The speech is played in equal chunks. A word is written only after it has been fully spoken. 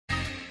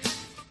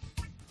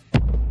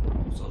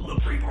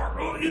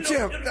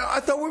Jim, I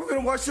thought we were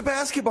going to watch the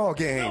basketball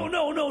game.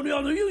 No.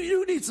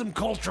 You need some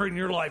culture in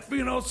your life,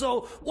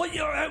 So what?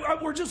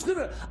 We're just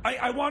gonna.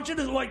 I want you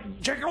to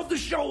check out the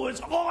show.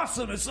 It's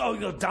awesome. It's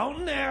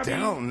Downton Abbey.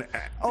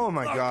 Oh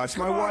my gosh,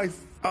 my wife.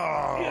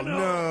 Oh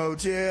no,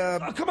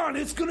 Jeb. Come on,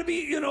 it's gonna be.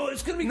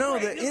 It's gonna be. No,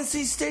 great. the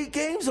NC State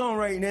game's on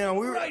right now.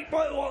 Right,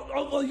 but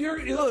look.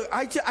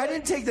 I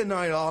didn't take the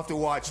night off to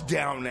watch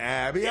Downton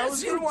Abbey. Yes, I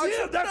was gonna watch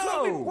it. That's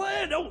what we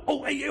planned.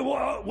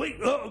 Wait,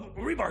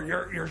 Rebar,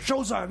 your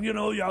show's on.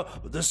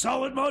 The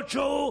Solid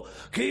Macho,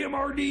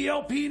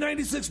 KMRD-LP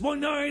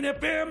 96.9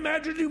 FM,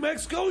 Madrid, New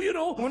Mexico.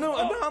 Well,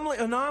 no,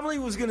 Anomaly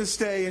was gonna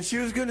stay, and she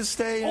was gonna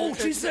stay.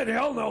 She said,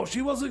 hell no,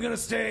 she wasn't gonna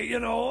stay.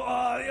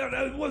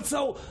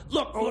 So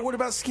look. What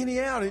about Skinny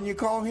Al? Didn't you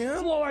call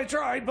him? Well, I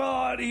tried,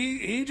 but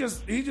he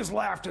just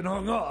laughed and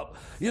hung up.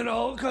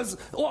 Because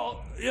he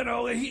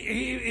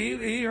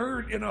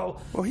heard.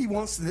 Well, he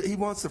wants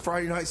the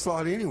Friday night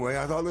slot anyway.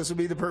 I thought this would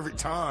be the perfect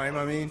time.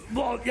 I mean,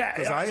 well, yeah.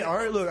 Because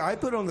I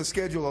put on the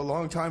schedule a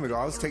long time ago.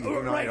 I was taking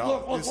the night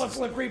off.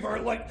 Look, Reaper.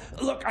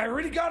 Look, I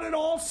already got it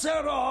all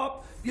set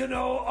up. Don't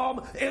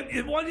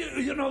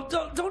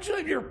you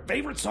have your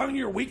favorite song of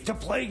your week to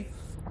play?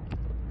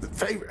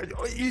 Favorite?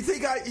 You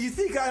think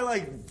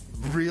I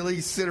really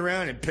sit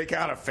around and pick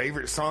out a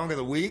favorite song of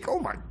the week? Oh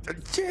my,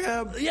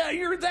 Jeb. Yeah,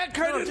 you're that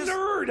kind of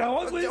nerd.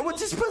 Well,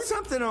 just put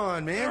something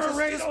on, man. Just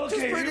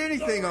put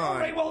anything on. All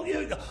right, well,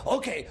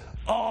 okay.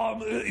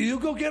 You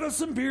go get us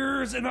some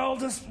beers, and I'll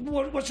just.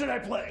 What should I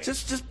play?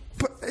 Just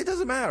put. It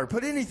doesn't matter.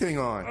 Put anything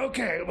on.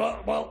 Okay.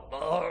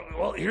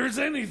 Well. Here's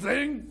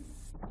anything.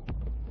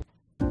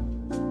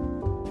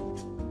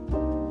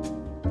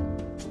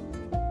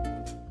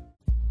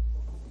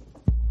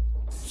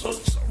 So,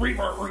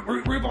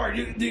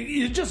 Rebar,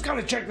 you just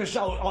gotta check this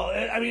out.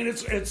 I mean,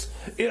 it's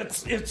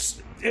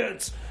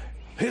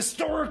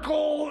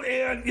historical,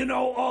 and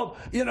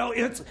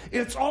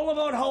it's all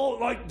about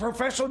how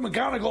Professor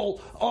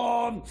McGonagall,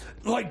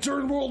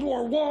 during World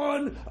War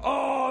One,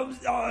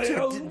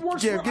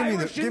 works for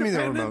Irish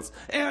independence,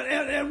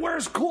 and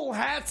wears cool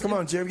hats. Come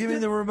on, Jim, give me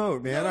the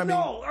remote, man.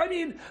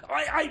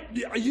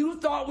 You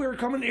thought we were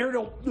coming here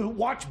to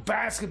watch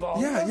basketball.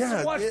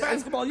 Yeah. Watch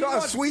basketball.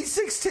 Sweet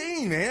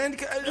 16, man.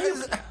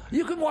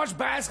 You can watch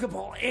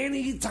basketball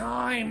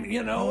anytime.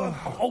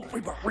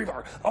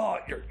 Rebar.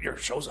 Your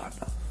show's on.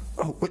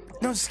 Oh,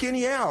 no,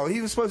 Skinny Al.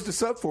 He was supposed to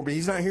sub for me.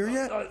 He's not here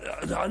yet?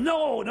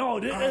 No.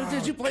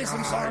 Did you play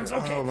some songs?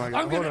 Okay. Oh, my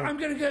God. I'm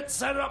gonna get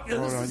set up.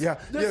 Hold on. Yeah.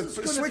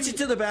 Switch it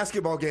to the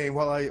basketball game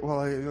while I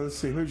let's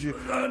see. Who'd you?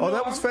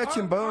 That was Fetch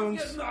and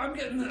Bones. I'm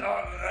getting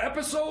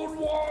episode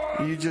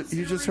 1. You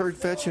just heard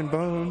Fetch and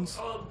Bones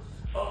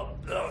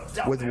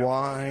with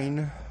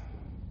wine.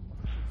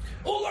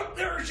 Oh, look,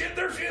 there she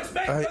is.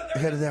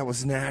 Ahead of that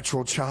was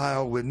Natural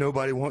Child with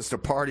Nobody Wants to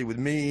Party With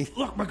Me.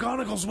 Look,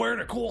 McGonagall's wearing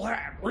a cool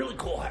hat. Really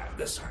cool hat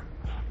this time.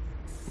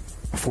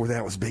 Before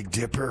that was Big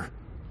Dipper.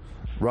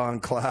 Ron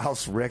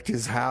Klaus wrecked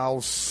his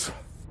house.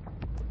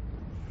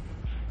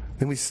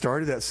 Then we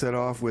started that set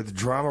off with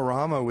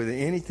Dramarama with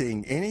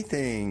Anything.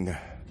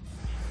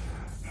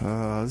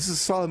 This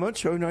is Solid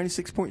Macho,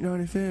 96.9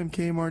 FM,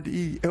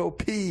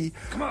 KMRD-LP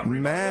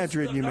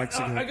Madrid, New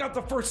Mexico. I got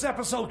the first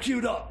episode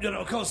queued up,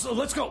 so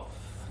let's go.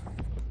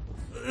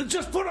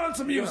 Just put on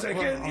some music,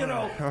 All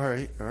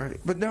right.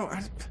 But no,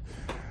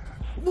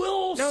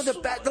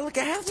 the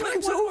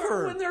halftime's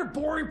over. When there are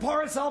boring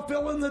parts, I'll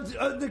fill in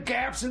the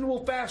gaps, and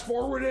we'll fast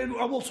forward, and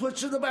we'll switch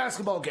to the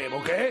basketball game,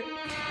 okay?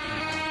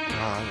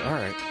 All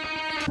right.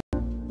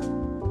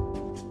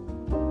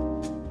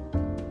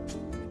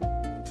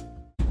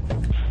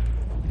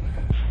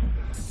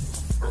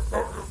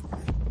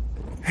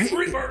 Hey,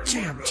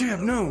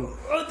 Jam, no.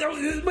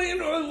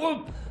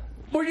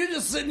 Were you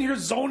just sitting here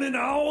zoning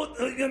out?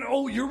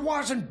 You're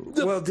watching.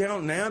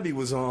 Downton Abbey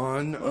was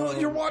on.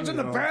 You're watching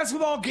the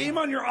basketball game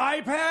on your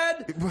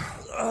iPad?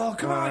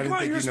 Come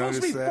on. You're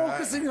supposed to be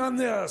focusing on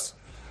this.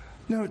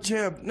 No,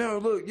 Jeb. No,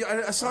 look.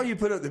 I saw you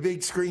put up the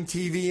big screen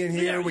TV in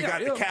here. We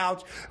got the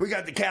couch. We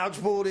got the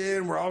couch pulled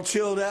in. We're all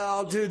chilled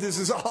out, dude. This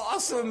is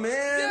awesome,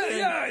 man.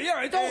 Yeah.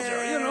 I told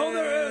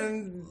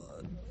you.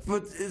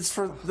 But it's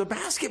for the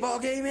basketball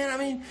game, man. I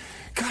mean,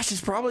 gosh,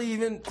 it's probably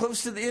even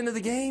close to the end of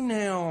the game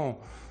now.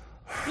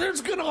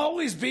 There's gonna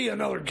always be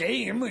another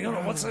game.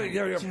 What's the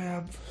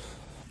Jeb.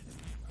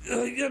 All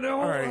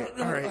right.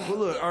 Well,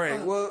 look. All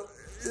right. Well,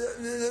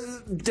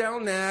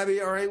 Downton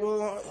Abbey. All right.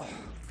 Well.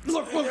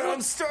 Look,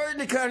 I'm starting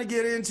to kind of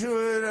get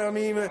into it. I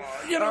mean,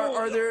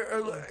 are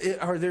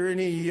there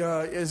any?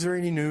 Is there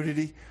any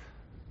nudity?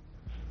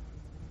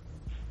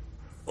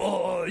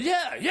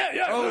 Yeah.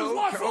 There's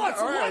lots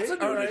of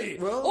nudity.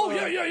 Well,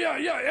 yeah.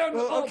 And,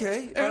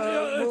 okay.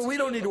 We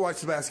don't need to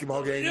watch the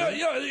basketball game.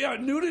 Yeah.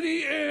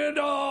 Nudity and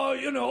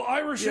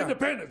Irish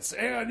independence,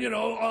 and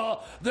the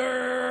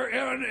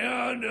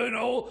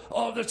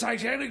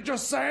Titanic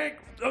just sank.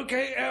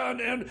 Okay, and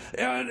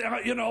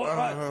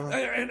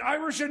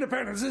Irish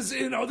independence is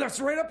that's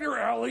right up your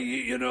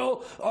alley.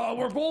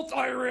 We're both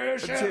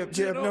Irish.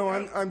 Jeb, no,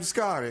 I'm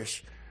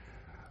Scottish.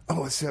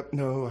 Oh, except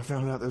no, I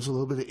found out there's a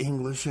little bit of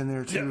English in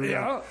there too.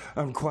 Yeah.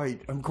 I'm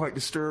quite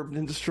disturbed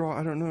and distraught.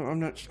 I don't know.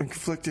 I'm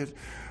conflicted.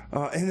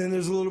 And then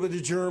there's a little bit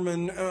of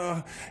German,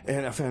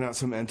 and I found out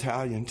some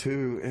Italian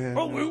too. And,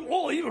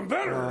 even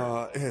better.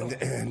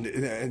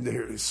 And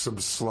there's some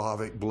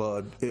Slavic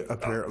blood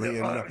apparently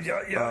in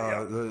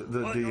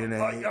the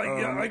DNA.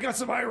 I got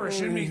some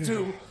Irish in me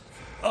too.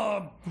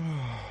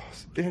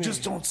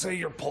 Just don't say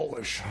you're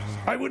Polish.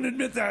 I wouldn't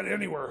admit that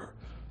anywhere.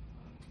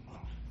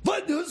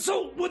 But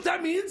so what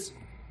that means?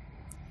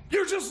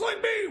 You're just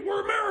like me.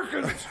 We're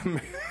Americans.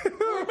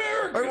 We're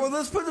Americans. All right, well,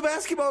 let's put the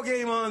basketball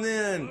game on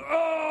then.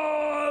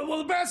 Well,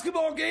 the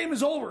basketball game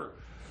is over.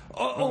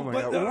 Oh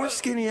my God! We're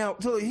Skinny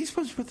out. So he's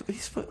supposed to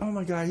put. Oh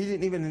my God! He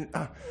didn't even.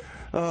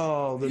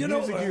 The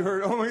music you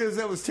heard. Oh my God!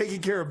 That was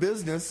Taking Care of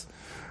Business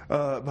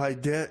by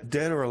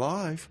Dead or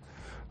Alive.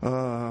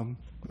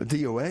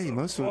 DOA.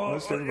 Most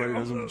everybody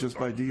knows them just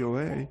by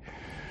DOA.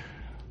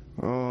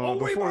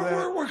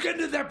 We're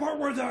getting to that part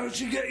where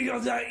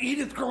that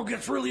Edith girl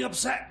gets really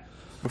upset.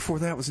 Before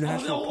that was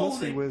National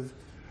Pussy with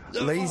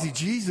Lazy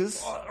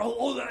Jesus.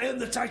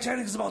 And the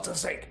Titanic is about to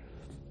sink.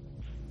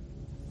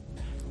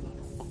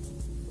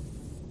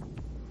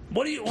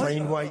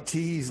 Plain White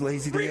Tees,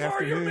 Lazy Day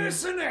Afternoon. You're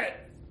missing it.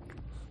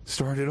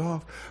 Started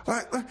off. All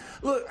right,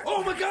 look.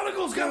 Oh,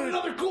 McGonagall's got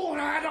another cool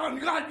hat on.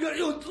 God,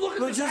 look at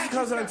this. Just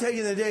because I'm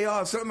taking the day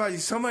off,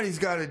 somebody's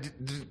got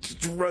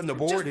to run the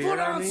board here. Put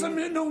on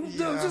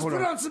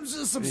put on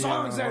some songs.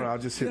 Hold on, I'll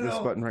just hit this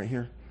button right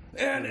here.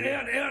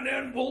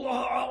 And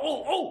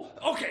we'll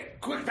okay,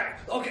 quick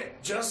back. Okay,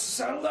 just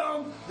settle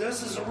down.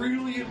 This is a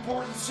really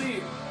important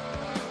scene.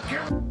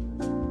 Here.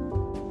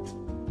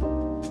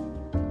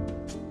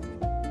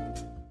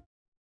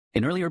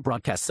 In earlier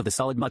broadcasts of The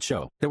Solid Mud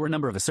Show, there were a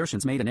number of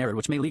assertions made in error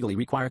which may legally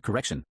require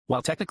correction.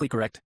 While technically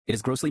correct, it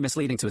is grossly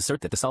misleading to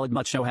assert that The Solid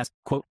Mud Show has,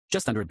 quote,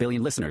 just under 1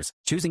 billion listeners.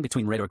 Choosing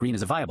between red or green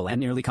is a viable and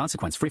nearly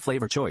consequence-free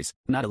flavor choice,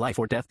 not a life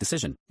or death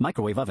decision.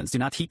 Microwave ovens do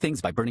not heat things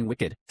by burning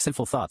wicked,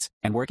 sinful thoughts,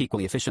 and work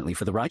equally efficiently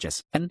for the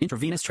righteous. An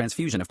intravenous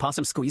transfusion of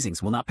possum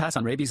squeezings will not pass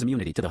on rabies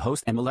immunity to the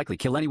host and will likely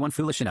kill anyone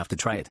foolish enough to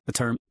try it. The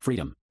term,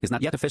 freedom, is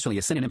not yet officially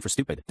a synonym for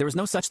stupid. There is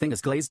no such thing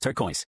as glazed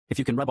turquoise. If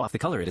you can rub off the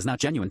color, it is not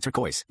genuine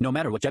turquoise. No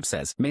matter what Jeb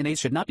says, mayonnaise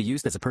should not be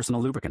used as a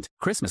personal lubricant.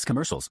 Christmas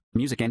commercials,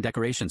 music and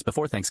decorations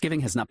before Thanksgiving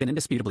has not been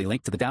indisputably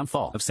linked to the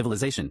downfall of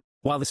civilization.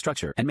 While the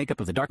structure and makeup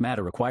of the dark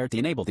matter required to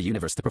enable the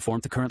universe to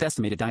perform to current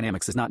estimated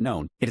dynamics is not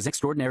known, it is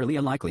extraordinarily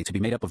unlikely to be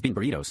made up of bean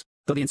burritos.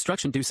 Though the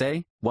instruction do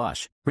say,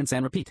 wash, rinse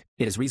and repeat,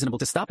 it is reasonable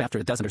to stop after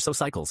a dozen or so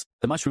cycles.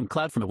 The mushroom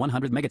cloud from a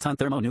 100 megaton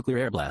thermonuclear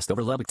air blast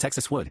over Lubbock,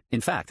 Texas would,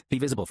 in fact, be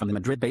visible from the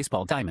Madrid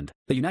baseball diamond.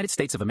 The United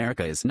States of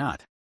America is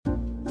not.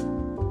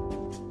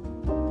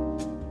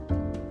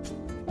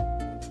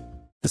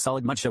 The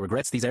Solid Mud Show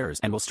regrets these errors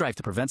and will strive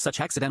to prevent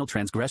such accidental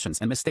transgressions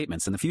and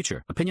misstatements in the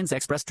future. Opinions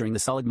expressed during the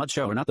Solid Mud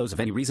Show are not those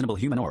of any reasonable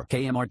human or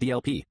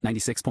KMRD-LP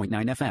 96.9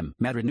 FM,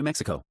 Madrid, New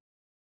Mexico.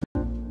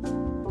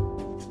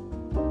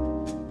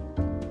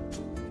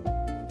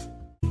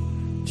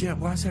 Yeah,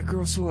 why is that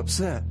girl so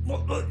upset?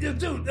 Well,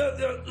 dude,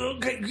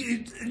 okay,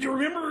 you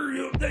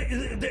remember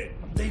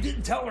they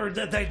didn't tell her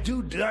that that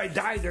dude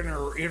died in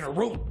her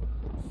room.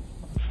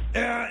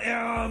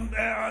 And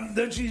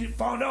then she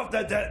found out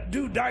that that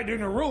dude died in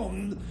her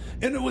room,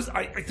 and it was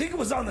I think it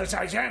was on the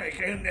Titanic,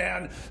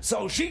 and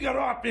so she got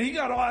off, and he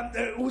got on.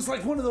 It was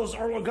like one of those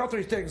Orlo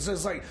Guthrie things.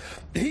 It's like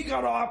he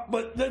got off,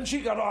 but then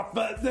she got off,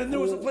 but then there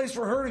was a place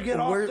for her to get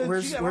off.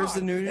 Where's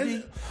the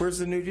nudity? Where's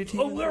the nudity?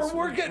 Oh,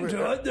 we're getting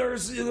to it.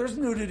 There's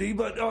nudity,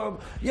 but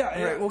yeah.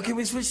 All right. Well, can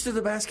we switch to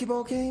the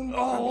basketball game?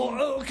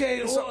 Okay.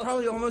 It's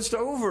probably almost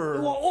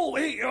over. Well,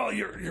 hey,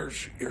 your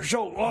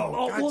show.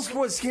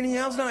 What, Skinny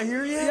Al's not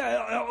here yet?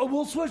 Yeah,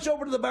 we'll switch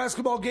over to the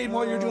basketball game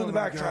while you're doing the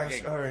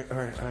backtracking. All right.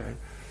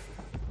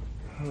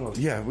 Oh,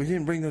 yeah, we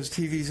didn't bring those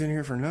TVs in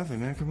here for nothing,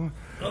 man. Come on.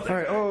 All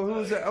right. Oh, who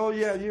was that? Oh,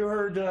 yeah, you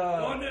heard.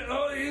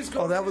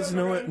 That was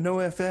No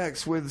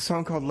FX with a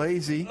song called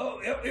Lazy.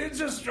 It's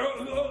just.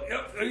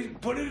 He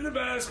put it in the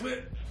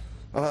basket.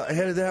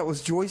 Ahead of that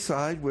was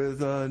Joyside with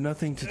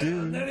Nothing to Do.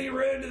 And then he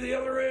ran to the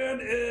other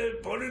end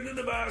and put it in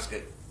the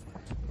basket.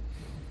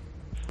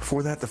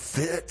 Before that, the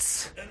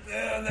Fits.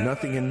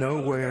 Nothing and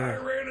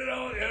Nowhere.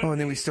 And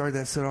then we started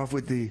that set off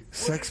with the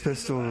Sex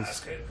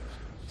Pistols.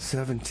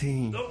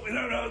 17. No,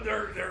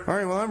 they're... All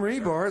right, well, I'm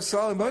Rebar, it's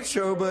Solid Mud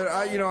Show, but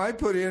I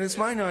put in, it's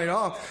my night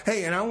off.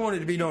 Hey, and I want it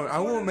to be known. I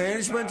want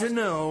management to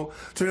know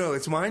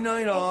it's my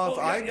night off.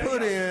 I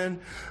put in,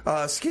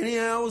 Skinny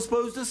Al was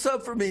supposed to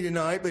sub for me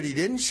tonight, but he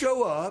didn't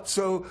show up.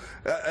 So,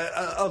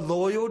 a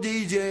loyal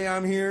DJ,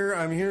 I'm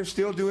here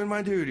still doing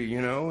my duty,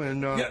 and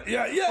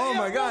oh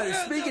my God,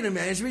 speaking of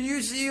management,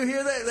 you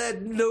hear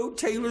that no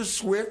Taylor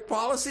Swift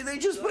policy they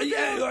just put down?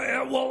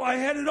 Yeah, well, I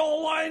had it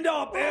all lined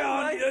up. Oh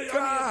my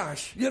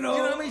gosh. You know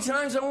how many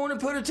times I want to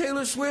put a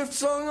Taylor Swift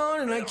song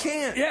on and I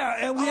can't?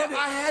 Yeah, and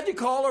I had to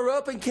call her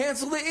up and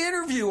cancel the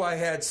interview I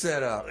had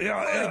set up.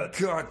 Yeah,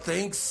 God,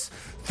 thanks.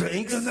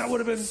 And that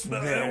would have been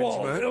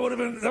that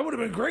would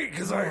have been great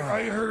because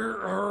I heard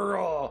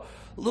her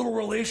little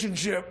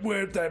relationship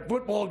with that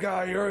football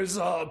guy who's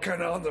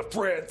kind of on the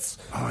fritz.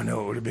 Oh, I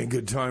know. It would have been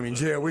good timing.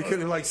 Yeah, we could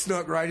have, like,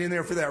 snuck right in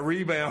there for that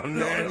rebound,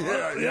 man.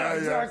 Yeah,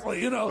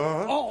 exactly. You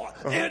know,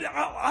 and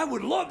I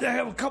would love to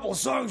have a couple of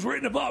songs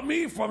written about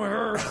me from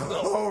her.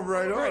 Oh,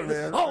 right on,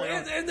 man. Oh,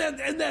 and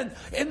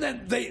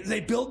then they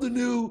build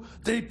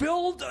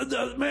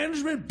the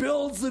management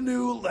builds the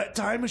new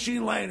Time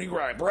Machine landing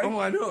ramp, right? Oh,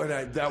 I know.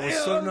 And that was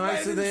so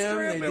nice of them.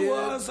 They did. It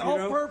was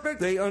all perfect.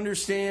 They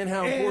understand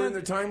how important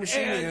the time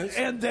machine is.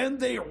 And then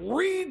they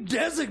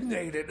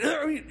redesignated.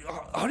 I mean,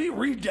 how do you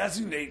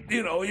redesignate?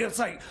 You know, it's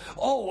like,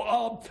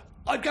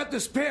 I got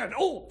this pen.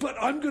 Oh, but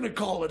I'm going to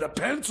call it a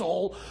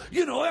pencil.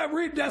 You know, I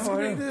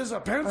redesignated it as a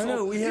pencil. I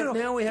know. We have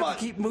to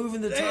keep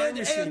moving the time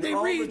machine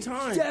all the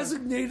time. And they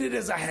redesignated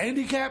as a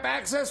handicap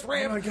access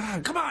ramp. Oh, my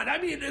God. Come on.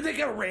 I mean, they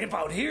got a ramp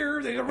out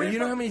here. They got a ramp. You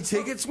know how many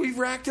tickets we've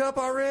racked up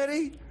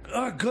already?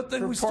 Good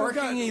thing we still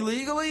parking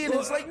illegally, and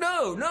it's like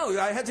no,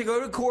 I had to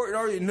go to court.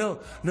 No,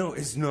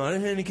 it's not a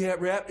handicap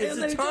ramp. It's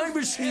a time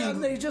machine.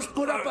 And they just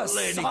put up a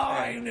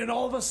sign, and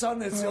all of a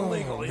sudden it's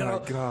illegal. You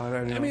know, God,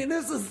 I know. I mean,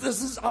 this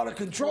is out of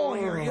control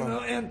here. You know,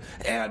 and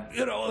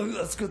you know,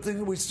 that's a good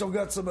thing we still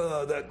got some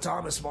of that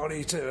Thomas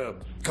money to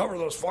cover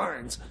those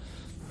fines.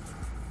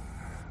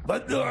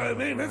 But I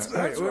mean, that's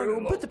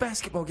we'll put the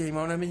basketball game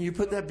on. I mean, you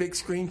put that big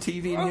screen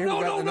TV in here.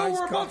 No,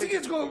 we're about to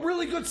get to a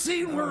really good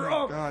scene where,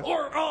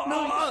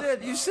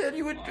 you said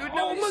you would.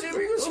 No, you said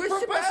we were switch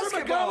to Professor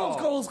basketball.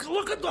 McDonald's goes,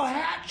 look at the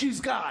hat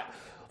she's got.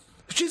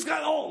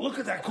 Look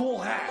at that cool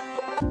hat.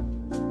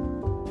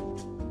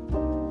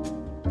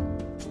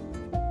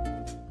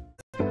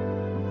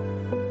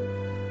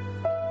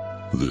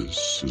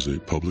 This is a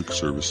public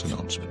service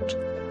announcement.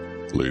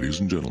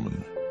 Ladies and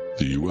gentlemen,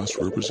 the U.S.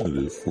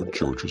 Representative for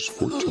Georgia's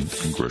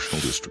 14th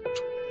Congressional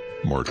District,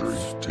 Marjorie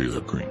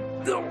Taylor Greene.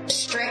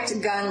 Strict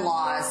gun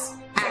laws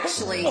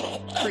actually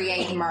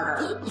create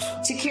murder.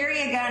 To carry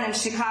a gun in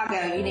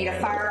Chicago, you need a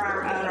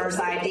firearm owner's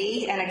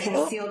ID and a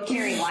concealed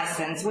carry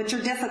license, which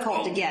are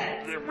difficult to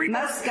get.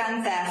 Most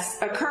gun thefts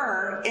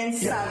occur in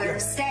southern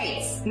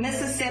states: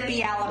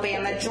 Mississippi,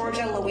 Alabama,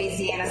 Georgia,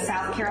 Louisiana,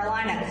 South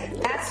Carolina.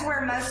 That's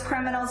where most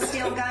criminals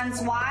steal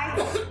guns. Why?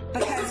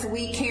 Because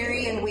we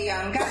carry and we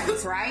own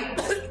guns, right?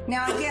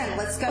 Now again,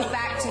 let's go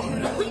back to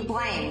who do we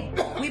blame?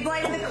 We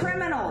blame the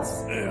criminals.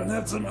 Yeah,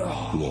 that's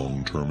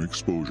long-term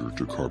exposure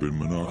to carbon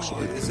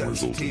monoxide can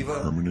result in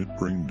permanent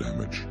brain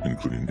damage,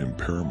 including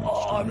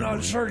impairments. I'm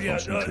not sure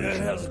yet.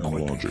 And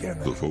logic.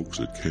 The folks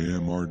at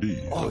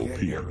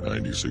KMRD-LP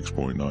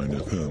 96.9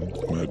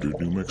 FM, Madrid,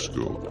 New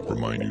Mexico,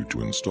 remind you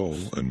to install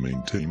and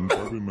maintain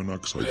carbon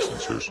monoxide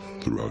sensors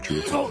throughout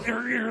your home.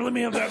 Here, let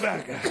me have that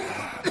back.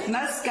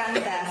 Most gun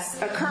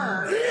thefts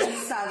occur in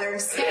southern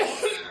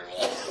states.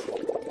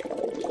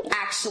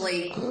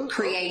 Actually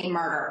create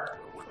murder.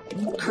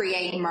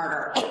 Create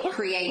murder.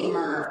 Create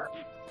murder.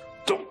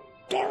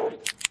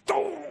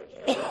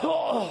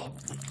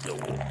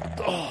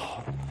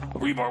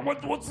 Rebar,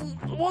 what's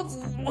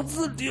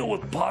the deal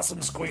with possum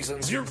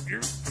squeezins? You're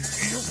from...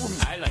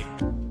 I like...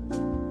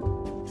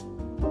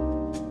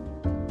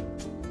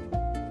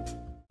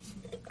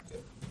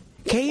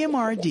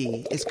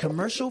 KMRD is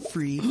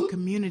commercial-free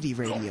community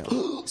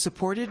radio,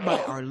 supported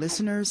by our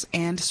listeners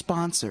and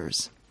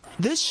sponsors.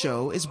 This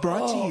show is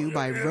brought to you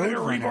by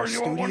Roadrunner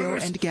Studio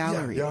and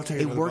Gallery,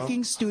 a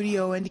working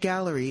studio and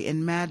gallery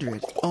in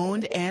Madrid,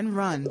 owned and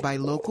run by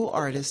local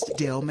artist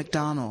Dale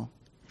McDonnell.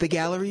 The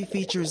gallery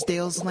features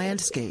Dale's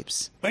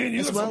landscapes,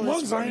 as well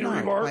as fine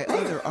art by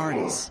other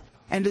artists,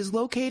 and is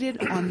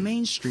located on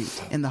Main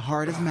Street in the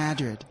heart of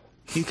Madrid.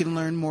 You can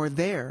learn more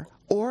there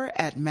or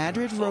at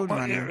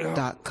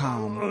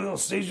madridroadrunner.com.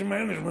 Station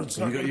management's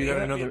not you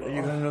got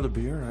another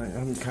beer?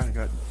 I'm kind of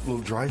got a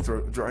little dry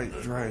throat. Dry.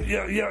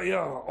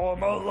 Yeah.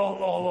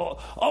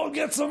 I'll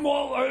get some.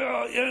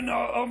 Like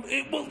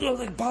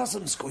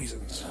possum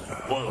squeezins.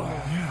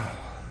 Yeah.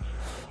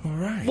 All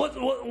right.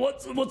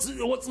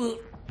 What's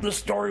the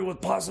story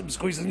with possum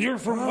squeezins? You're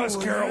from West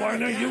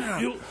Carolina. Yeah.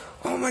 You.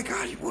 Oh my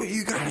God!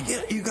 You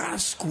gotta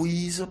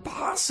squeeze a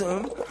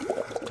possum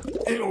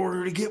in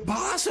order to get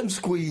possum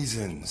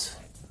squeezins.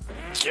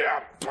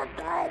 Yeah, but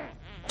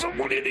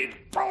what do you need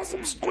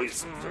possum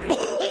squeezins?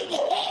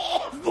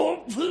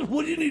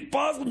 What do you need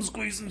possum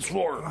squeezins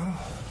for?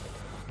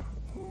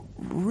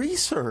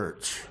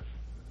 Research.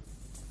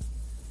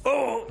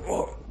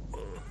 Oh,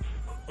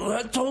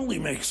 that totally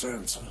makes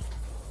sense.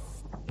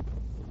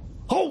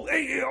 Oh,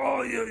 hey,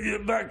 you're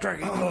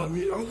backtracking.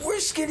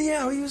 Where's Skinny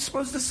Al? He was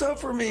supposed to sub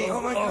for me.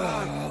 Oh my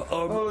God.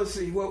 Let's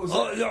see. What was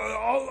that?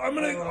 I'm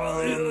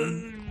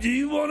gonna. Do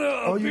you want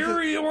a beer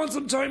or you want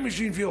some time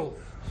machine fuel?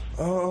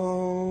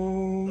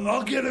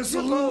 I'll get us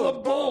a little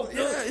both.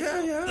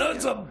 Yeah.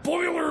 That's a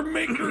boiler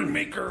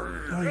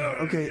maker.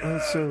 Okay.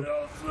 So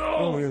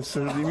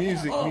the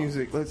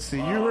music. Let's see.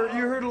 You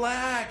heard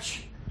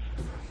Latch.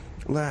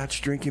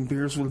 Latch drinking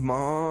beers with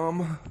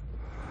Mom.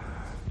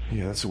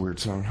 Yeah, that's a weird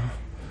song, huh?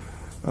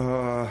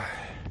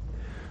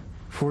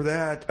 For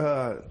that,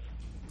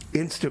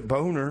 Instant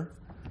Boner,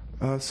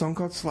 a song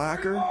called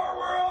Slacker.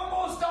 We're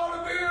almost out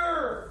of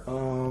beer.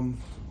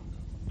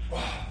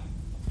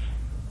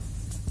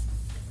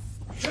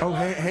 Oh,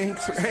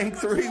 Hank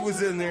 3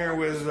 was in there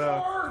with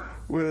a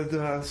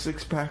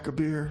 6-pack of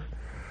beer.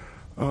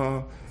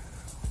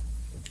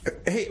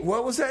 Hey,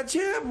 what was that,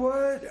 Jeb?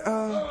 What?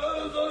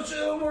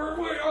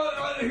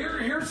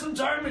 Here's some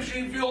time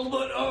machine fuel,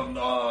 but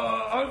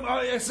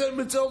I sent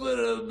Matilda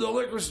to the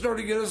liquor store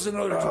to get us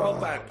another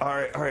 12-pack. All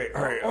right.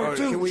 Or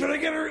two. Should I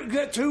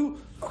get two?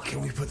 Oh,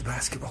 can we put the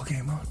basketball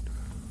game on?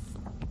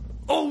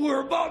 Oh,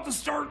 we're about to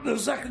start the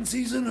second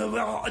season of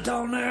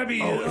Downton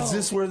Abbey. Oh, is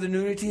this where the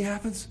nudity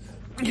happens?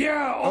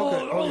 Yeah.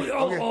 Okay.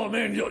 Oh,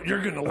 man,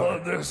 you're gonna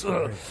love this.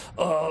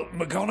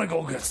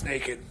 McGonagall gets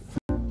naked.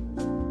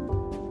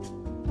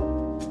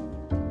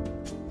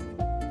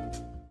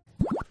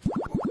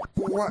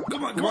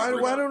 Come on,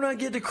 why don't I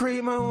get to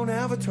create my own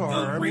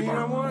avatar?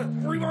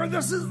 Rebar,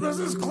 this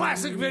is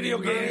classic video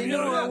game.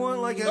 I want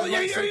like some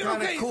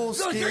kind of cool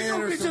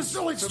skin or just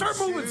start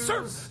moving.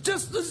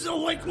 Just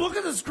look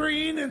at the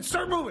screen and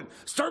start moving.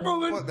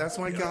 What, that's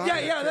my guy?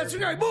 Yeah, that's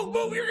your guy. Move.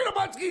 You're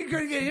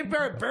gonna get hit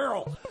by a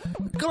barrel.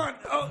 Come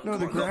on. No,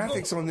 the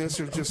graphics on this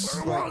are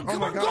just like, oh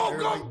my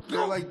God,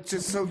 they're like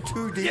just so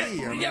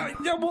 2D. Yeah.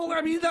 Well, I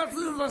mean,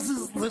 this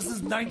is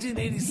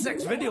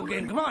 1986 video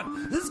game. Come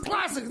on, this is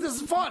classic. This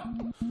is fun.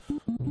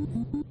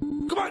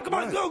 Come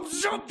on, go!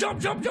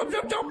 Jump! Okay.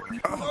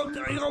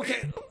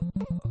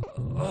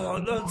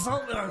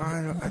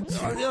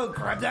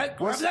 Grab that.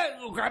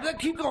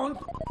 Keep going.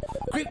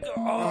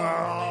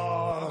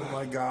 Oh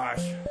my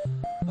gosh!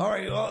 All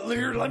right,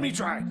 here, let me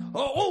try.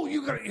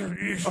 You got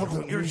your show.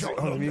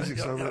 The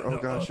music's over. Oh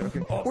gosh. Okay.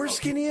 Where's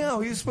Skinny Al?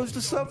 He was supposed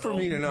to sub for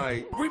me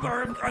tonight.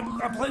 Rebar,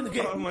 I'm playing the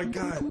game. Oh my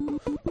God.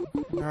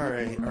 All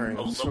right.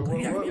 So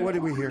what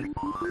did we hear?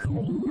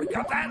 We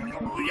got that.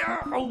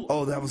 Yeah.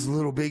 Oh, that was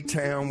Little Big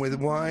Town with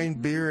wine,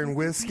 beer, and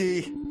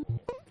whiskey.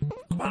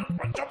 Come on,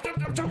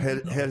 jump.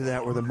 Headed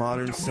that were the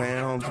modern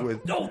sounds with.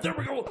 Oh, there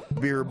we go.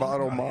 Beer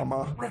bottle,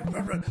 mama.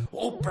 Run.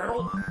 Oh,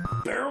 barrel.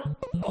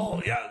 Oh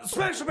yeah,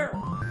 smash the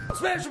barrel.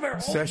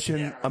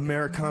 Session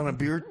Americana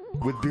beer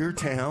with Beer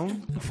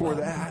Town. Before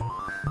that,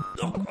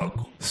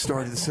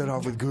 started to set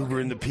off with Goober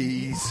and the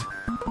Peas.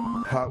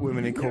 Hot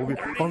Women and Cold Beer.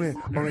 Oh man,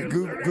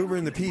 Goober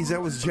and the Peas.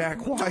 That was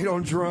Jack White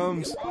on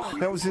drums.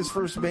 That was his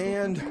first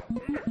band.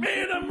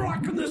 Man, I'm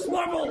rocking this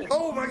level.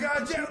 Oh my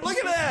God, Jack! Look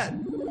at that!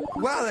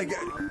 Wow, that guy.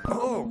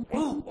 Oh.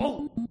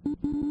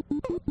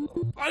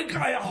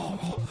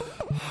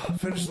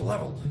 Finish the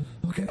level.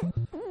 Okay.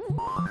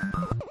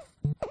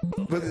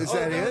 But is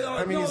that it?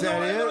 I mean, is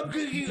that it? I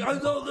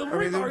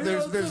mean,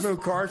 there's no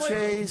car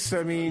chase.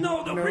 I mean,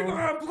 no.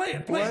 I'm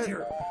playing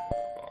here.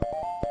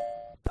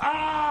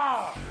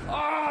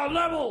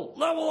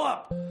 Level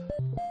up.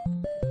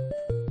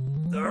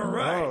 All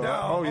right.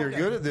 You're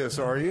good at this,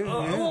 are you?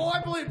 Well,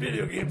 I played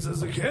video games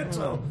as a kid,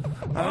 so.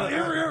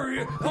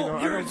 Here.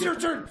 It's your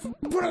turn.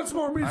 Put on some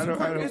more music.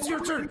 It's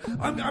your turn.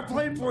 I'm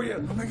playing for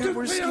you. Oh my God,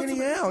 where's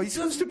Skinny Al? He's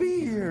supposed to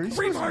be here.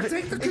 Rebar,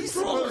 take the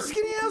controller.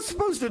 Skinny Al's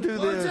supposed to do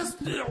this.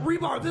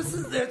 Rebar,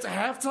 it's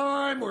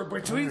halftime or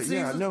between seasons.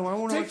 Yeah, no, I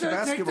want to watch the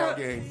basketball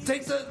game.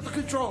 Take the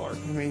controller.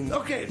 I mean,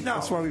 okay, now.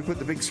 That's why we put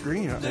the big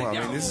screen up. Well, I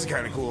mean, this is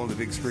kind of cool on the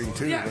big screen,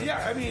 too.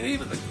 Yeah, I mean,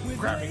 even the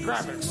crappy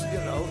graphics,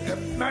 it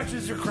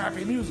matches your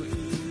crappy music.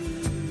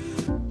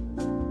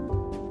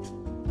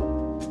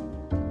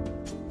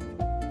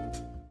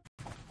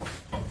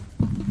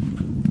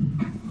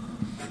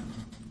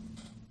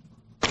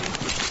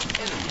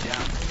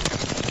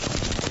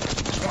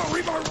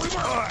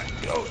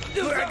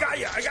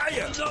 I got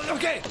you.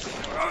 Okay.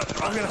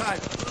 I'm gonna hide.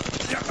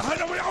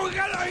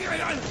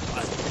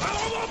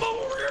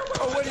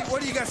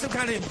 What do you got? Some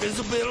kind of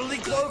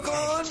invisibility cloak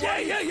on?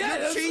 Yeah.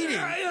 You're cheating.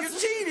 You're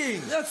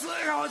cheating. That's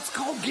it's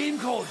called game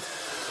code.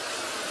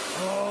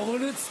 Oh,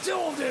 and it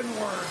still didn't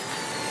work.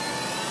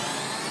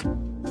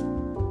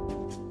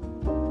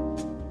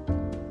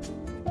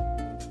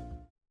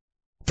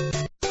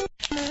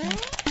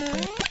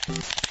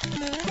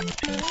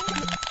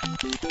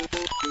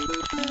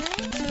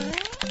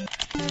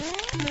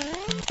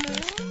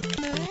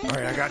 All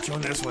right, I got you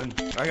on this one.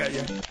 I got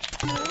you.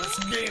 This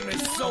game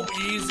is so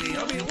easy.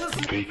 I mean,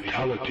 listen.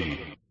 Fatality.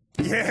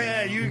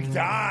 Yeah, you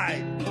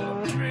died.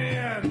 Oh,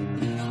 man.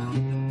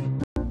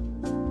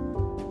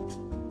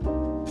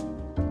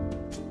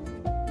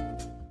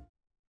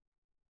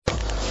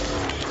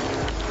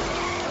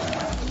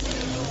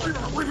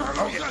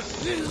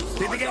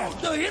 Hit the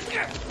gas. No, hit the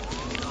gas.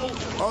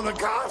 Oh, the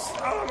cost.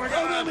 Oh, my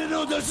God.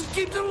 No. Just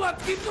keep to the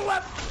left.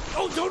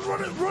 Oh, don't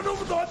run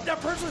over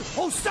that person.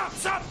 Oh, stop.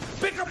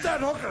 Pick up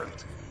that hooker.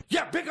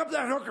 Yeah, pick up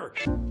that hooker.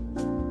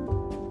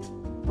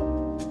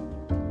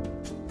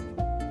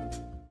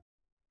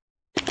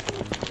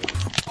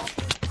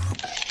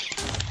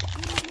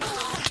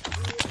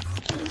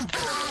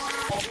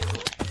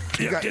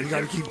 You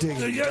got to keep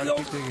digging.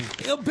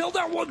 Build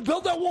that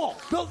wall.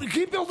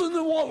 Keep building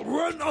the wall.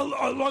 Run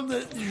along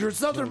your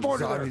southern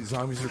border.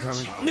 Zombies are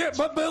coming. Yeah,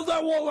 but build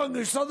that wall along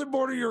the southern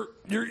border.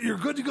 You're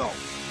good to go.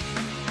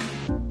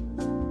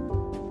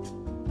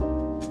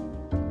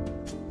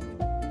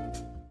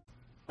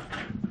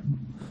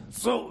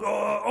 So,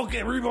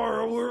 okay,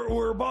 Rebar,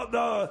 we're about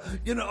I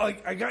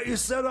got you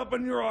set up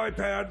on your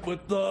iPad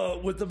with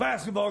the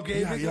basketball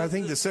game. Yeah, I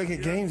think the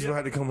second game's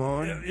about to come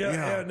on. And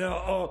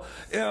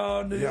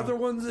the other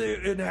one's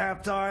in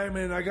halftime,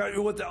 and I got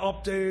you with the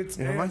updates.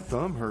 Yeah, my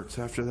thumb hurts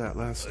after that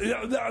last.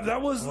 Yeah, that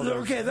was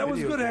okay. That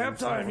was good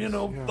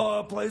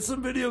halftime. Play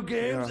some video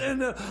games,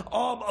 and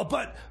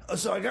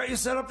so I got you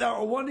set up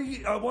now. I want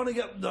to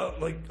get the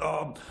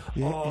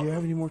you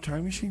have any more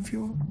Time Machine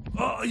fuel?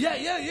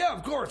 Yeah,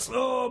 of course.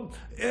 But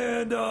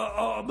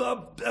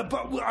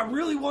I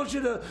really want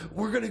you to.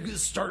 We're going to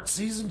start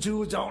season 2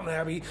 with Downton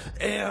Abbey,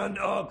 and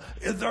now.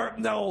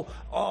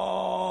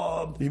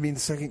 You mean the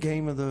second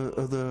game of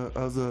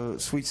the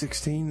Sweet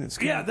 16? That's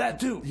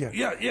that too. Yeah.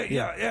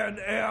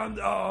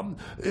 And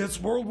it's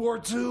World War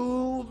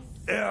II.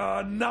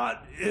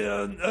 Not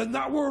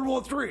World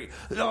War III.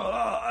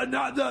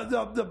 Not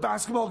the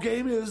basketball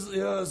game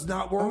is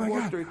not World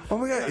War III. Oh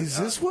my God! Is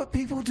this what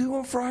people do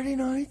on Friday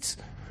nights?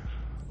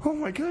 Oh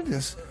my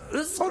goodness!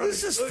 This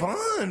is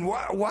fun!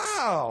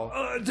 Wow!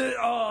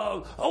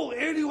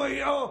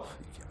 Anyway,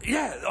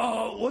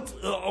 what's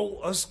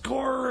a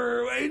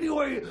score?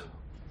 Anyway,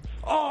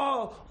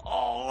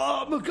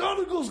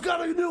 McGonagall's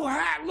got a new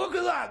hat. Look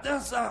at that!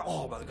 That's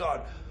oh my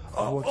God!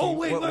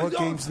 What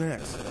game's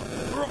next?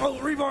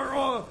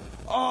 Rebar,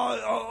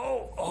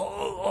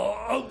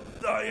 I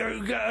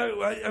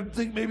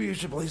think maybe you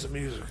should play some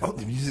music. Oh,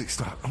 the music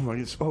stopped. Oh my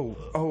goodness. Oh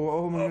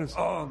my goodness.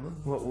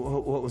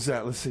 What was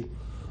that? Let's see.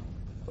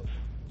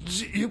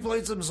 You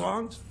played some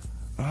songs?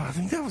 I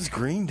think that was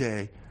Green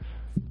Day.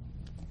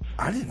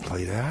 I didn't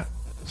play that.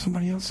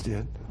 Somebody else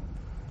did.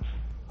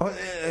 Oh,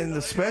 and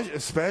the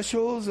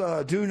specials,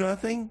 Do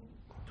Nothing.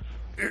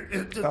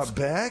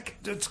 Beck?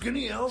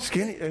 Skinny Al?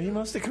 He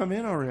must have come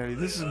in already.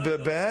 This is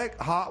Beck,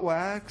 Hot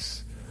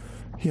Wax.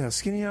 Yeah,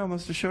 Skinny Al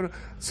must have showed up.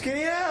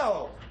 Skinny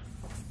Al!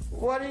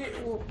 What do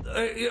you...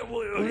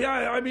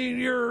 I mean,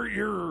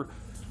 you're...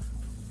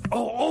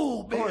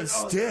 and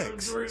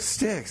Sticks.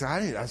 Sticks.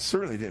 I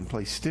certainly didn't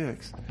play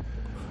Sticks.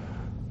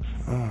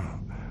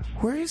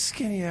 Where is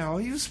Skinny Al?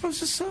 He was supposed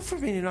to sub for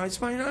me tonight.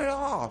 It's my night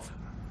off.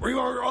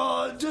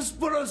 Rebar, just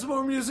put on some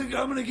more music.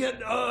 I'm gonna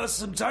get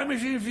some Time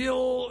Machine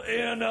fuel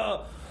and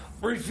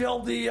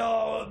refill the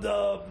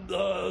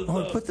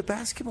put the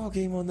basketball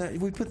game on that.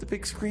 We put the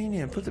big screen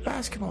in. Put the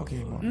basketball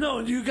game on. No,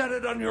 you got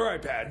it on your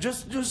iPad.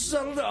 Just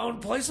settle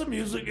down, play some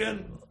music,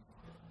 and.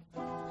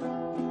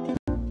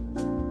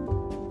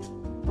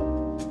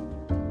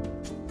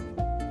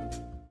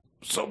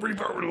 So,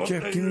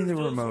 Jeff, give me the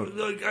remote.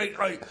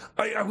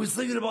 I was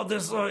thinking about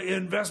this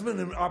investment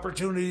and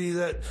opportunity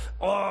that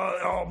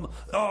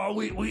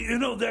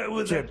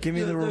Jeff, give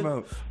me the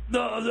remote.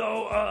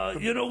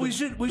 We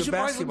should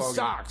buy some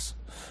stocks.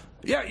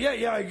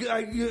 Yeah.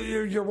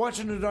 You're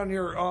watching it on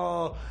your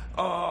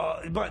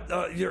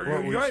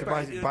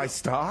buy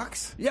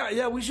stocks.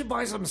 Yeah. We should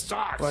buy some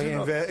stocks. Like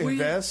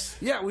invest.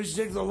 Yeah, we should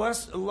take the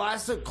last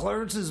of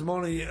Clarence's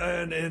money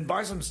and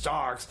buy some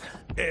stocks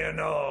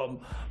and.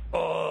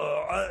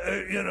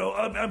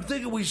 I'm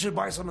thinking we should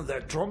buy some of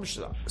that Trump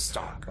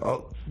stock.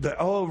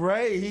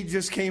 Ray, he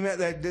just came at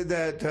that.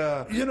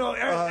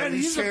 And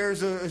he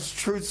shares a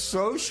Truth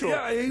Social.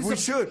 Yeah, we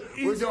should,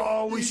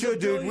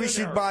 dude. We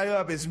should buy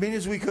up as many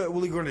as we could.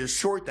 We're going to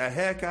short the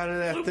heck out of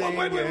that thing.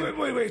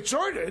 Wait,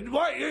 shorted?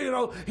 Why?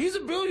 He's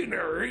a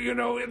billionaire.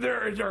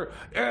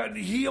 And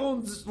he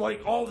owns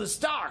like all the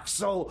stocks,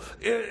 so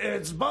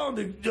it's bound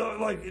to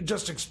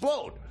just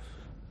explode.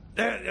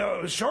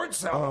 And short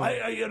sell.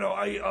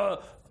 Yeah.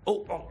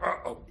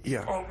 Rebar.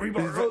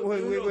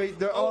 Wait.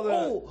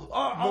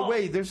 But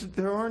wait,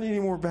 there aren't any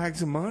more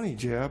bags of money,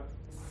 Jeb.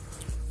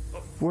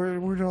 Where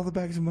did all the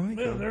bags of money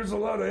go? There's a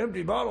lot of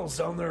empty bottles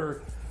down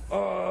there.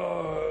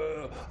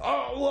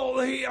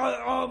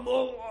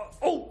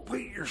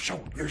 Wait, your show.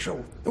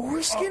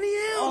 Where's Skinny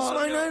Al? It's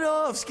my night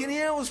off.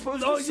 Skinny Al was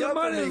supposed to sub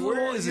for me.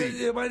 Where is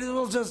he? You might as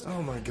well just.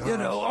 Oh my God.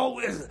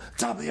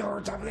 Top of the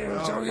hour.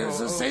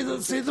 Say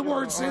the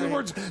words. Say the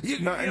words.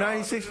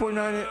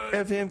 96.9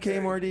 FM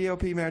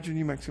KMRD-LP Madrid,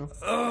 New Mexico.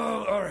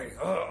 All right.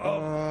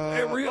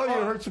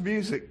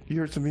 You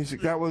heard some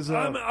music. That was.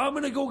 I'm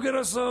gonna go get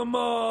us some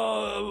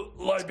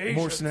libations.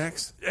 More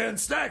snacks. And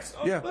snacks.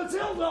 Yeah.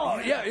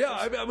 Matilda.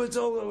 Yeah.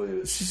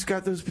 Matilda. She's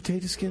got those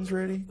potato skins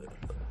ready.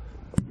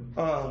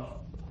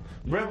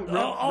 Rebel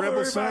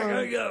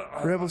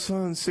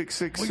Sun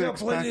 666. We got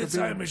plenty of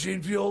Time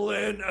Machine fuel,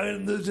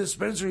 and the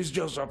dispensary's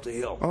just up the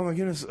hill. Oh my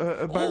goodness!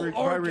 By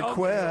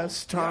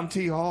request, Tom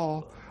T.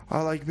 Hall.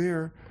 I like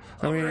beer.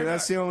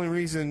 That's the only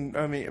reason.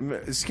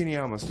 Skinny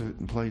Al must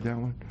have played that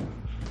one.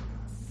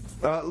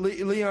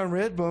 Leon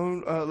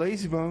Redbone,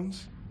 Lazy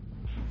Bones.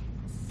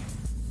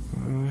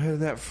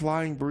 Had that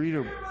Flying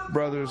Burrito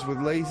Brothers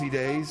with Lazy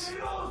Days.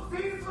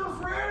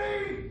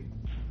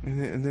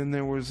 And then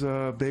there was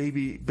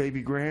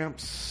Baby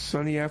Gramps,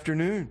 Sunny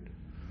Afternoon.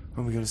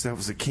 Oh my goodness, that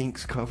was a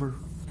Kinks cover.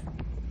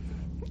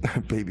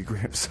 Baby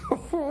Gramps.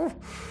 Oh,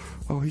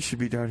 he should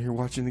be down here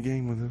watching the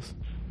game with us.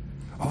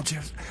 Oh,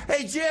 Jeff.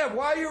 Hey, Jeff,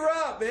 while you're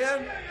up,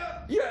 man.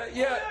 Yeah.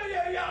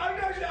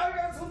 I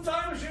got some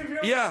time machine here.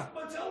 Yeah.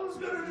 Matilda's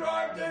gonna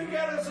drive to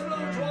get us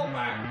another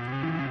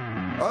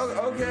 12-pack.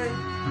 Oh, okay.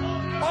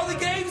 Oh, the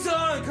game's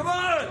on. Come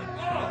on.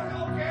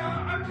 Oh, okay.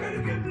 I'm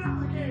gonna get into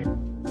the game.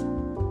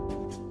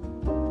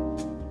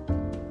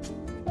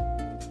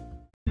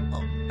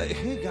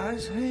 Hey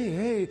guys, hey,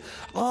 hey,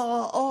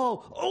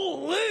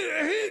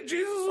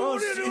 Jesus, what are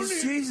you doing?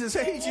 Jesus,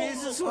 hey,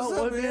 Jesus, what's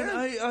up,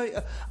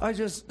 man? I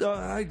just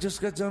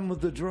got done with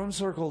the drum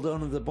circle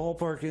down at the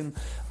ballpark, and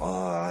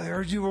I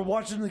heard you were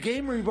watching the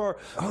game, Rebar.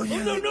 Oh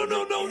yeah,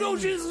 no,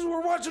 Jesus,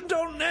 we're watching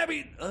Downton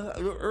Abbey.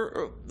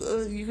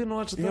 You can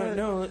watch that.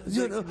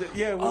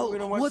 We're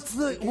gonna watch. What's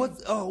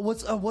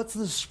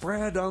the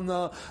spread on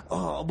the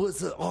what's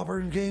the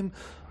Auburn game?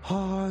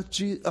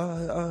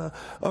 Rebar,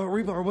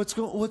 what's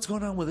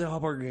going on with the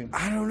Auburn game?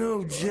 I don't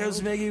know.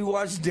 Jeff's making you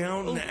watch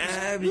Downton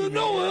Abbey.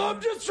 No, I'm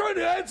just trying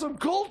to add some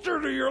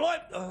culture to your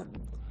life.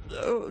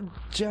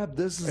 Jeb,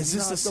 this is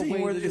this not the scene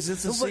way where to- is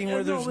this the scene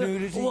where there's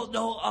nudity? Well,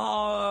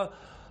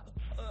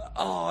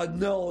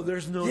 no,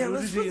 there's no Yeah,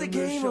 nudity let's put the in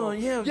this game show. on.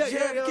 Yeah,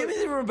 Jeff, give me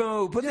the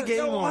remote. Put the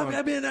game on.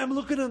 I mean, I'm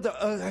looking at the.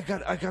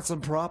 I got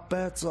some prop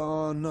bets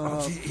on.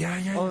 On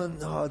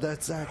that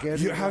Zach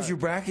Edwards. How's your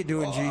bracket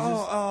doing,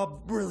 Jesus?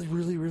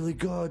 Really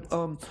good.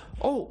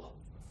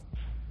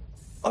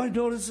 I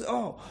noticed.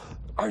 Are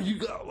you?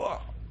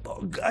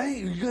 Hey,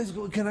 you guys,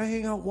 can I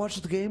hang out and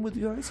watch the game with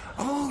you guys?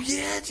 Oh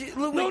yeah,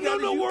 look, No,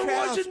 we're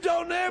watching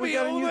Downton Abbey. We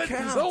got a new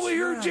couch.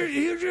 Here,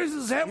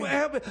 Jesus, have a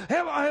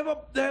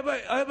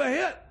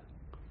hit.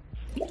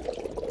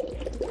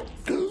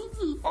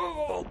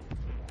 Oh,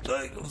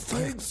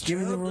 thanks. Give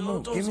me the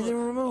remote. Give me the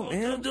remote,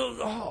 man.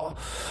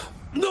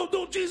 No,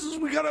 Jesus,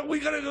 we gotta go.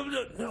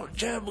 No,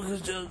 Jeb,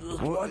 watch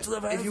the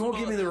basketball. If you won't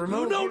give me the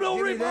remote, no,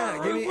 give me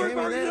that. Give me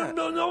that.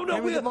 No,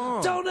 Give me the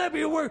ball. Downton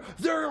Abbey,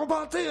 they're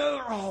about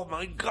to. Oh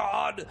my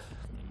God.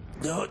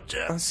 No,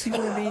 Jeb. I see what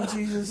I mean,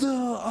 Jesus.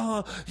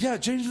 No,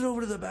 change it over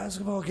to the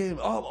basketball game.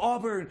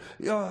 Auburn.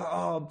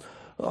 Yeah,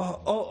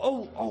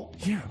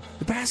 the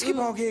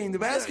basketball game. The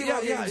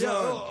basketball game's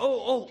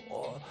on.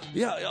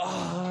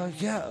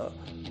 Yeah.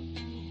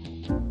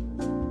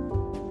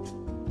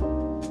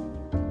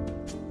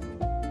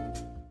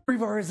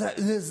 Was that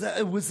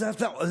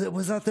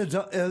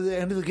the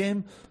end of the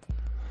game?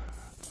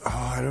 Oh,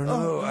 I don't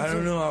know.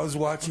 I was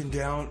watching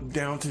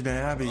Downton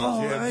Abbey.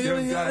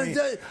 Jim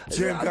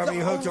got me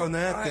hooked on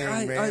that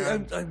thing,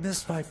 man. I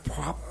missed my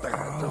prop bet.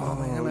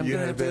 Man, you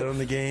had a bet on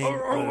the game.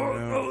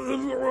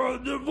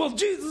 Well,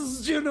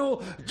 Jesus, Jeb,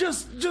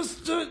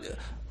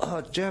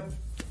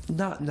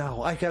 not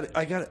now. I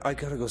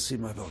gotta go see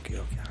my bookie.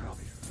 Okay, I'll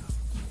be.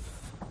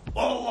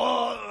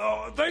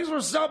 Thanks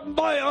for stopping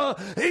by.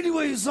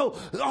 Anyway, so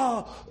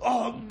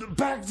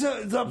back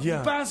to the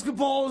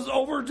basketball is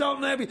over,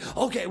 Downton Abbey.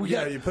 Okay, we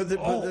got. You put the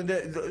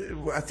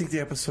I think the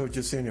episode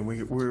just ended.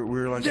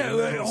 We're like.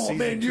 Oh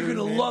man, you're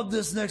gonna love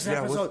this next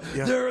episode.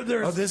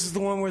 There's. This is the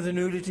one where the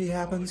nudity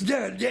happens.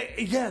 Yeah.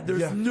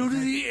 There's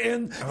nudity,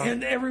 and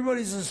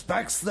everybody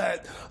suspects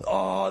that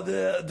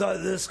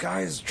this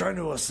guy is trying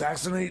to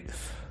assassinate.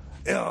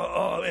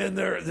 And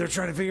they're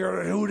trying to figure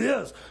out who it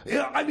is.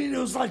 Yeah, I mean, it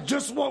was like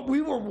just what we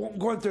were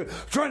going through,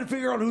 trying to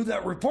figure out who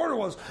that reporter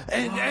was,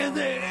 I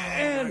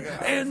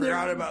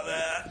forgot about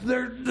that.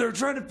 They're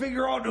trying to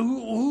figure out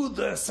who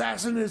the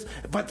assassin is,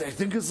 but they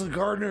think it's the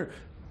gardener,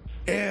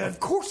 and of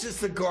course it's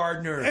the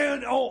gardener.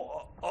 And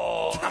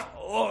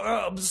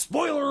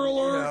spoiler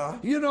alert!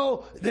 Yeah.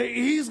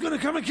 He's gonna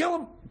come and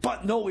kill him,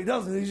 but no, he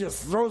doesn't. He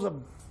just throws a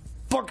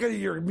bucket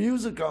of your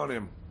music on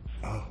him.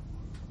 Oh,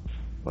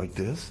 like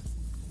this.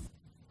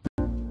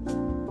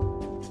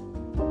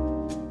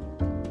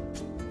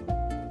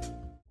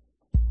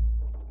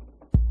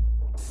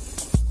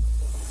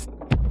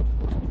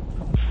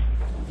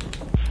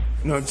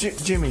 No,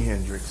 Jimi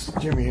Hendrix.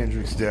 Jimi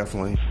Hendrix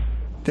definitely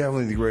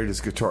the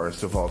greatest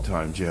guitarist of all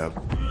time, Jeb.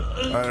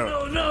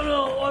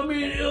 No. I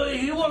mean,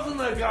 he wasn't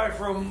that guy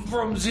from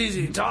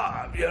ZZ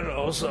Top,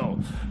 So,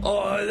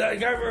 that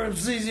guy from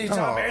ZZ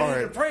Top,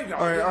 Eddie the Prank. All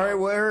right.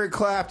 Well, Eric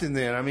Clapton,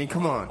 then. I mean,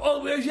 come on.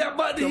 Oh yeah,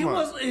 but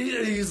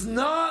he's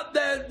not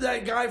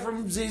that guy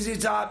from ZZ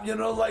Top.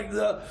 Like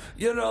the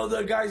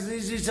guy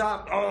ZZ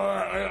Top.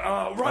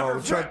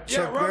 Robert Fripp.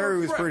 Chuck Berry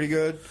was pretty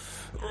good.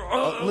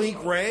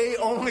 Link Ray,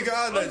 oh my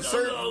God,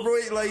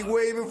 that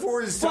way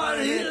before his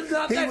time. He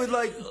would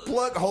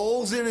plug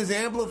holes in his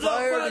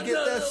amplifier to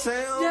get that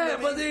sound. Yeah,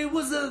 but he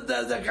was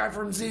that guy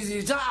from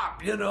ZZ Top,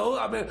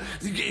 I mean,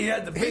 he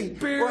had the big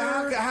beard.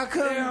 Well, how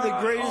come the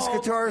greatest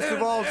guitarist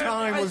of all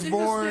time was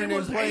born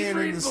and playing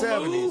in the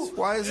 70s?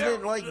 Why isn't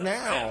it like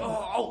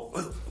now?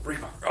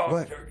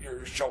 What?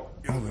 Your show.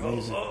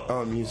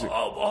 Music.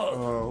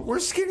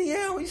 Where's Skinny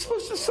Al? He's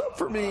supposed to sub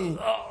for me.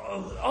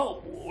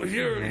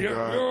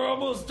 You're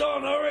almost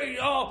done already.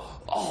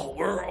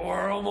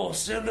 We're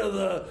almost into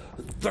the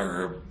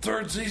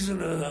third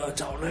season of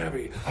Downton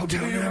Abbey. Oh,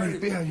 Downton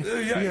Abbey.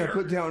 Yeah,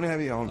 put Downton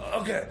Abbey on.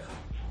 Okay.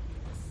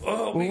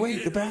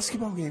 Wait, the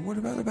basketball game. What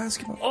about the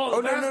basketball?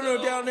 No,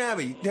 Downton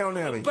Abbey.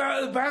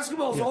 The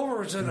basketball's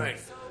over tonight.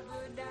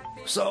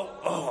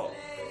 So,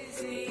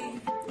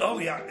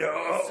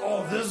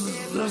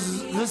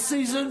 this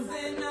season.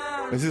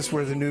 Is this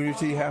where the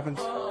nudity happens?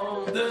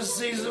 This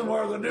season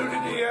where the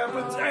nudity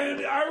happens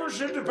and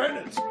Irish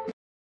independence.